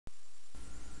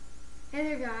Hey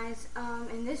there guys,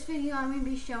 in this video I'm going to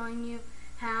be showing you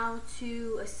how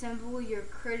to assemble your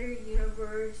Critter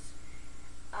Universe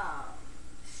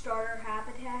starter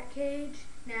habitat cage.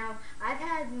 Now, I've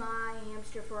had my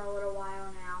hamster for a little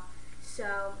while now,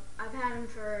 so I've had him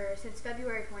since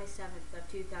February 27th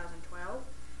of 2012.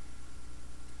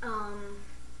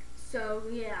 So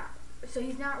yeah, so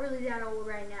he's not really that old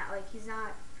right now,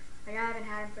 I haven't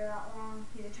had him for that long.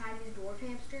 He's a Chinese dwarf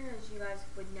hamster, as you guys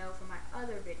would know from my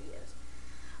other videos.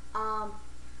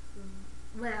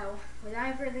 Well,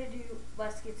 without further ado,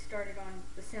 let's get started on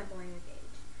assembling the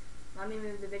cage. Let me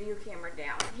move the video camera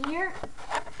down here.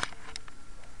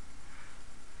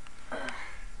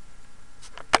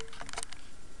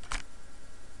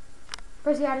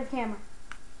 Percy, out of the camera.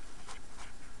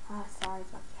 Oh, sorry,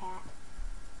 it's my cat.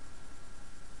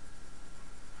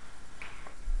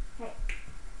 Hey,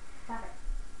 stop it.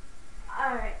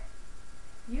 Alright,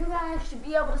 you guys should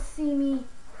be able to see me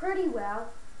pretty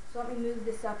well. So let me move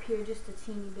this up here just a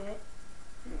teeny bit.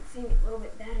 You can see me a little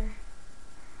bit better.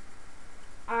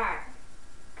 Alright.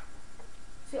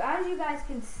 So as you guys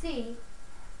can see,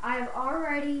 I've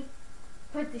already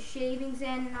put the shavings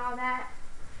in and all that.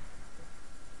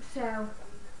 So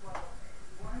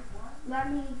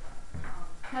let me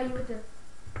tell you what to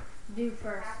do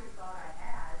first.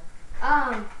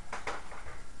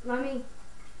 Let me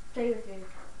tell you what to do.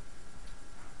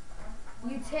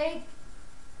 You take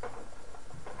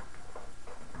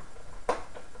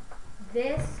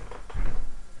this.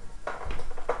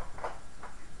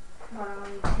 Hold on, let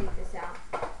me take this out.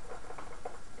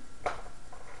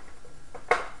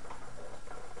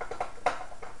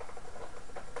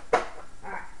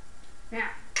 Alright. Now,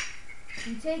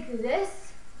 you take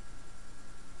this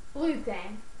blue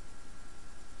thing,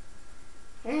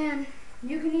 and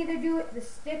you can either do it the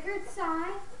stickered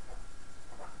side,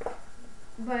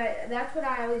 but that's what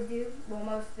I always do, well,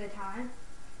 most of the time.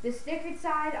 The stickered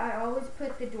side, I always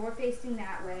put the door facing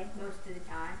that way most of the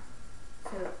time.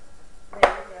 So,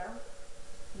 there you go.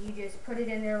 You just put it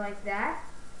in there like that.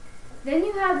 Then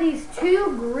you have these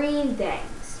two green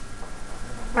things.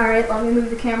 Alright, let me move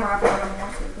the camera up a little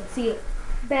more so you can see it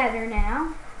better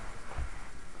now.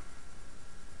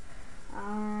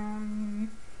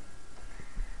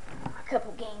 A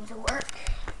couple games of work.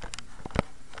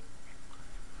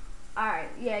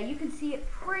 Alright, yeah, you can see it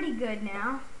pretty good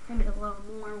now. Maybe a little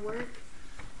more work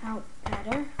out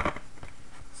better.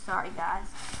 Sorry, guys.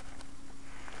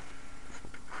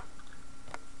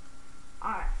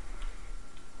 Alright.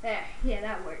 There, yeah,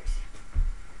 that works.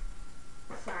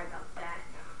 Sorry about that.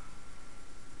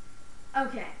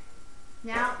 Okay.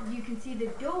 Now, you can see the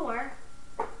door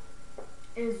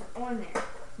is on there.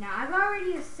 Now, I've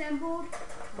already assembled,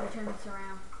 let me turn this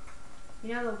around.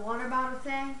 You know the water bottle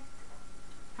thing?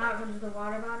 How it comes with the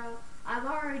water bottle? I've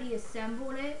already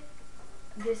assembled it,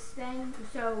 this thing,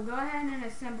 so go ahead and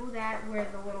assemble that where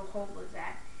the little hole is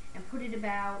at, and put it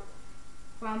about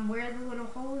from where the little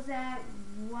hole is at,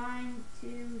 1,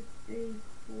 2, 3,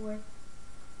 4,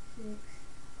 6,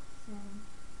 7.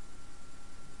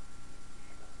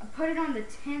 I put it on the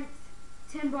 10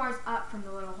 bars up from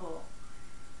the little hole.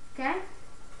 Okay?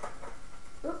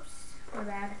 Oops, my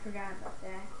bad, I forgot about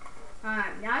that.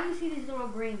 Alright, now you see these little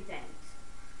green things.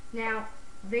 Now,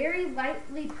 very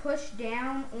lightly push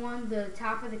down on the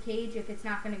top of the cage if it's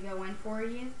not going to go in for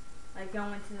you. Like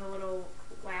go into the little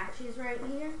latches right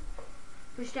here.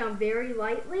 Push down very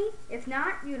lightly. If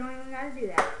not, you don't even got to do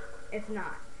that. If you're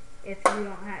not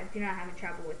having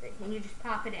trouble with it. And you just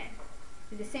pop it in.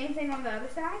 Do the same thing on the other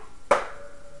side.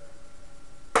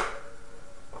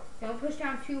 Don't push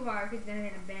down too hard because then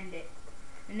it's going to bend it.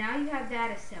 And now you have that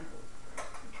assembled.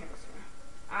 Turn this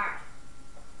around. Alright.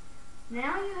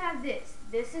 Now you have this.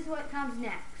 This is what comes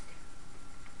next.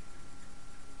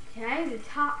 Okay, the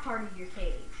top part of your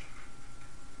cage.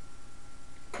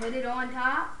 Put it on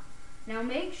top. Now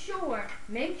make sure,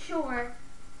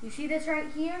 you see this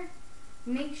right here?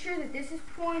 Make sure that this is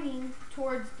pointing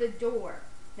towards the door,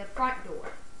 the front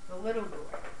door, the little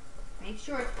door. Make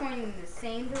sure it's pointing in the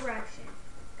same direction.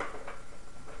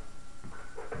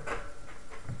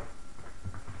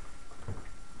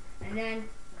 And then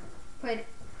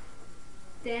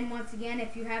once again,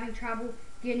 if you're having trouble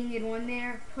getting it on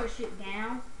there, push it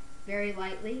down very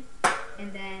lightly,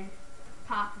 and then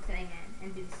pop the thing in,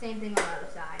 and do the same thing on the other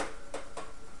side.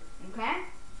 Okay?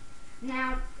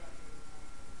 Now,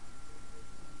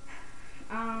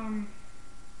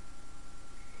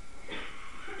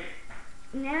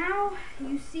 now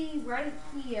you see right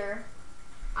here,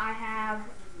 I have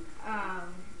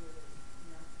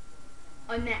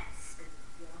a nest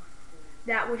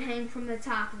that would hang from the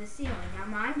top of the ceiling. Now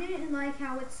mine didn't like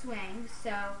how it swings,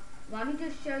 so let me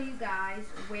just show you guys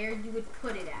where you would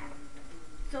put it at.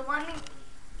 So let me,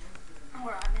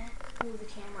 hold on a minute, move the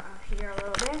camera up here a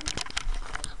little bit.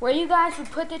 Where you guys would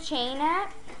put the chain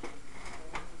at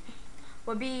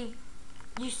would be,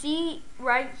 you see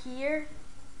right here,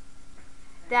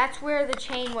 that's where the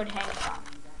chain would hang from.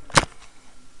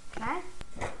 Okay?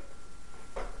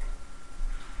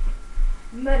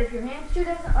 But if your hamster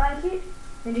doesn't like it,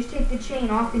 then just take the chain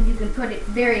off and you can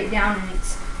bury it down in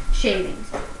its shavings.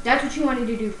 That's what you wanted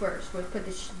to do first, was put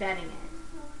the bedding in.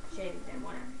 Shavings in,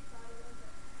 whatever.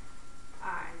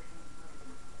 Alright.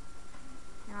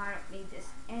 Now I don't need this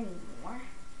anymore. Let me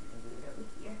move it over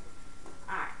here.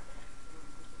 Alright.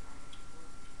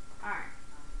 Alright.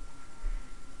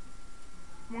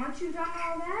 Once you've done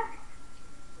all that,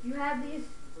 you have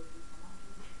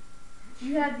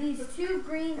these two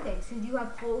green things. So you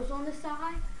have holes on the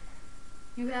side.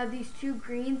 You have these two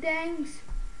green things.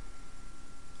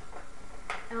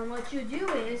 And what you do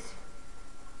is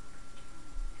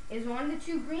on the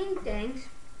two green things,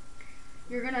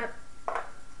 you're gonna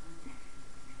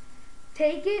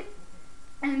take it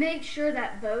and make sure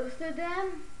that both of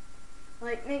them,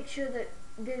 like make sure that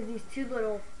there's these two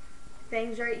little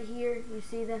things right here. You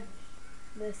see them?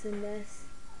 This and this.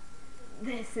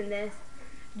 This and this.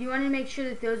 You want to make sure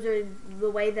that those are the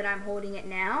way that I'm holding it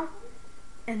now.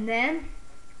 And then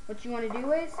what you want to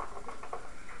do is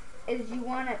you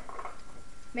want to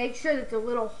make sure that the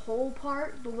little hole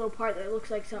part, the little part that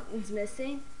looks like something's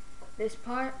missing, this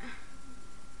part,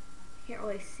 you can't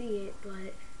really see it,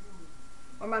 but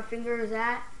where my finger is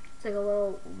at, it's like a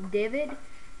little divot,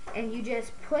 and you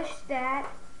just push that,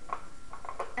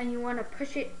 and you want to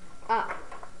push it up.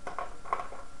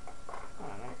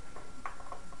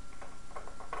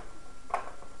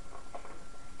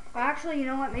 Well, actually, you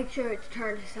know what? Make sure it's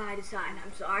turned side to side.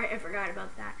 I'm sorry, I forgot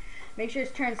about that. Make sure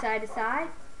it's turned side to side,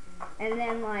 and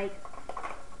then like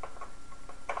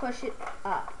push it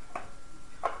up.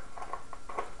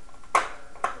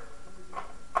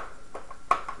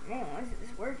 Man, why isn't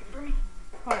this working for me?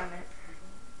 Hold on a minute.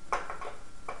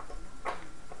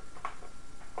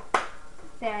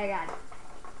 There, I got it.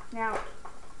 Now,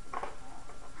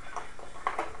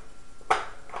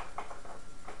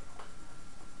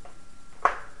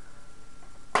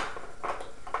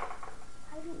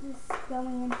 how did this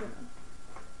going into me?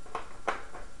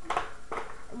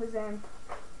 It was in.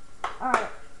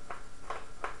 Alright.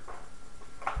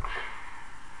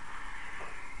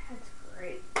 That's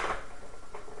great.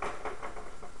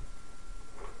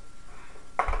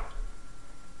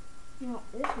 You know,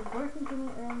 this was working for me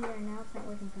earlier and now it's not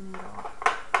working for me at all.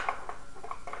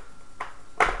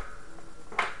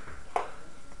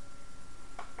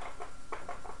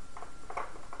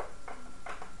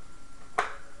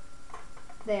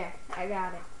 There, I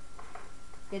got it.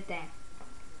 Good thing.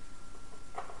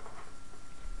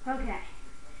 Okay,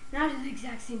 now do the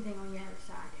exact same thing on the other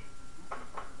side.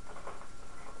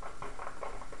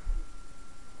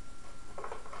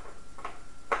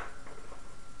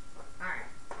 Alright.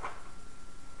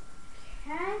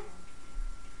 Okay.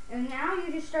 And now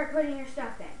you just start putting your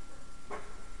stuff in.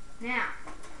 Now,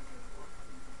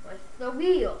 with the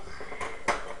wheel,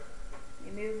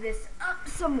 you move this up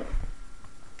some more.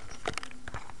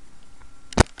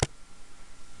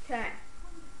 Okay.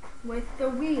 With the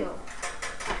wheel,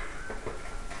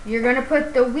 you're going to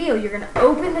put the wheel, you're going to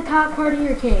open the top part of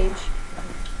your cage.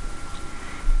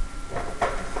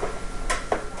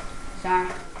 Sorry.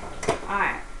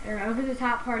 Alright, you're going to open the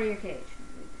top part of your cage.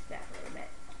 Move this back a little bit.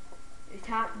 The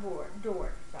top board.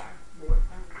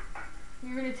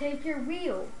 You're going to take your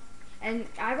wheel, and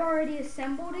I've already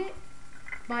assembled it,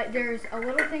 but there's a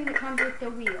little thing that comes with the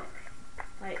wheel.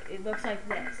 Like, it looks like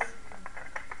this.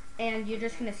 And you're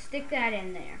just going to stick that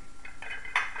in there.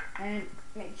 And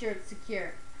make sure it's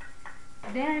secure.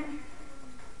 Then,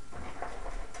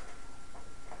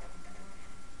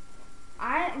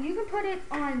 you can put it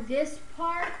on this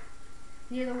part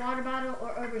near the water bottle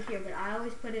or over here, but I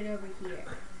always put it over here.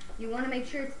 You want to make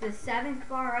sure it's the 7th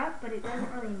bar up, but it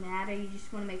doesn't really matter. You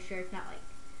just want to make sure it's not like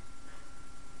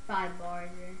 5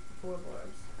 bars or 4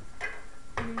 bars.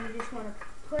 And then you just want to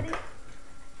put it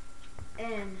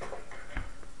in.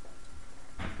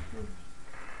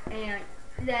 And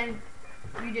then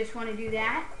you just want to do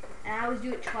that. And I always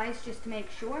do it twice just to make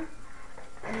sure.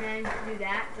 And then do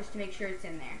that just to make sure it's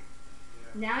in there.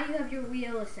 Now you have your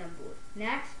wheel assembled.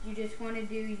 Next, you just want to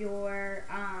do your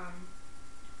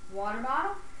water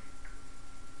bottle.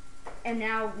 And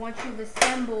now once you've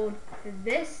assembled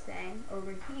this thing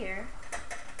over here,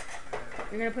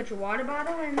 you're going to put your water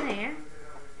bottle in there.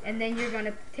 And then you're going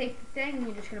to take the thing and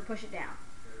you're just going to push it down.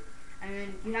 And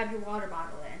then you have your water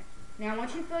bottle in. Now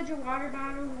once you filled your water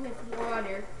bottle with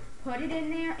water, put it in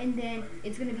there, and then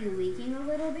it's going to be leaking a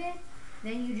little bit.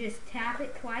 Then you just tap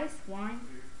it twice, 1,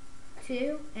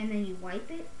 2, and then you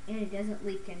wipe it, and it doesn't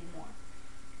leak anymore.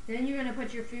 Then you're going to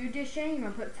put your food dish in. You're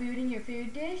going to put food in your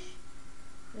food dish,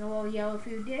 the little yellow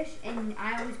food dish, and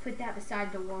I always put that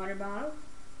beside the water bottle,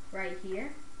 right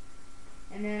here.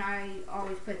 And then I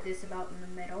always put this about in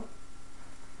the middle.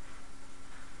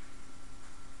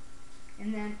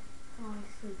 And then, oh,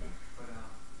 he's sleeping.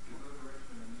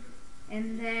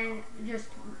 And then just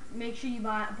make sure you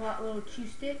bought little chew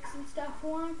sticks and stuff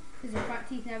for him, because his front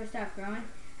teeth never stop growing.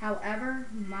 However,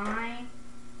 my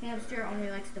hamster only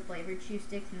likes the flavored chew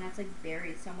sticks, and that's like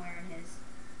buried somewhere in his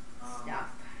stuff.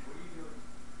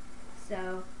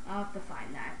 So I'll have to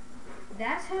find that.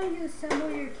 That's how you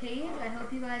assemble your cage. I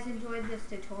hope you guys enjoyed this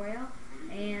tutorial,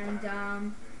 and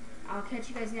I'll catch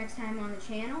you guys next time on the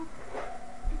channel.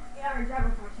 Our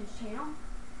Driver Fortunes channel.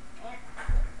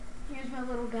 And here's my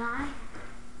little guy.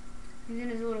 He's in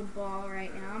his little ball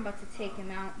right now. I'm about to take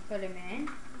him out and put him in.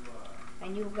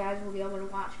 And you guys will be able to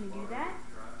watch me do that.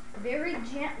 Very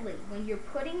gently, when you're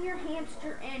putting your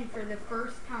hamster in for the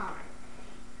first time,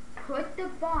 put the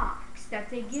box that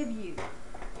they give you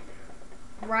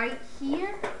right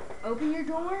here. Open your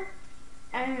door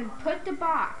and put the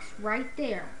box right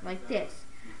there, like this.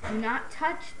 Do not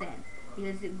touch them.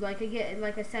 Because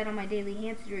like I said on my daily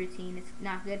hamster routine, it's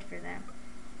not good for them.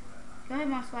 Go ahead,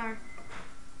 Mossflower.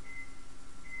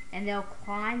 And they'll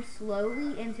climb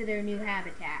slowly into their new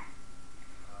habitat.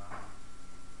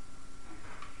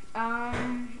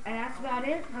 And that's about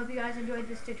it. Hope you guys enjoyed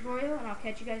this tutorial, and I'll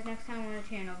catch you guys next time on the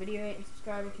channel. Video, rate, and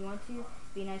subscribe if you want to.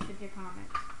 Be nice with your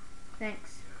comments.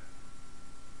 Thanks.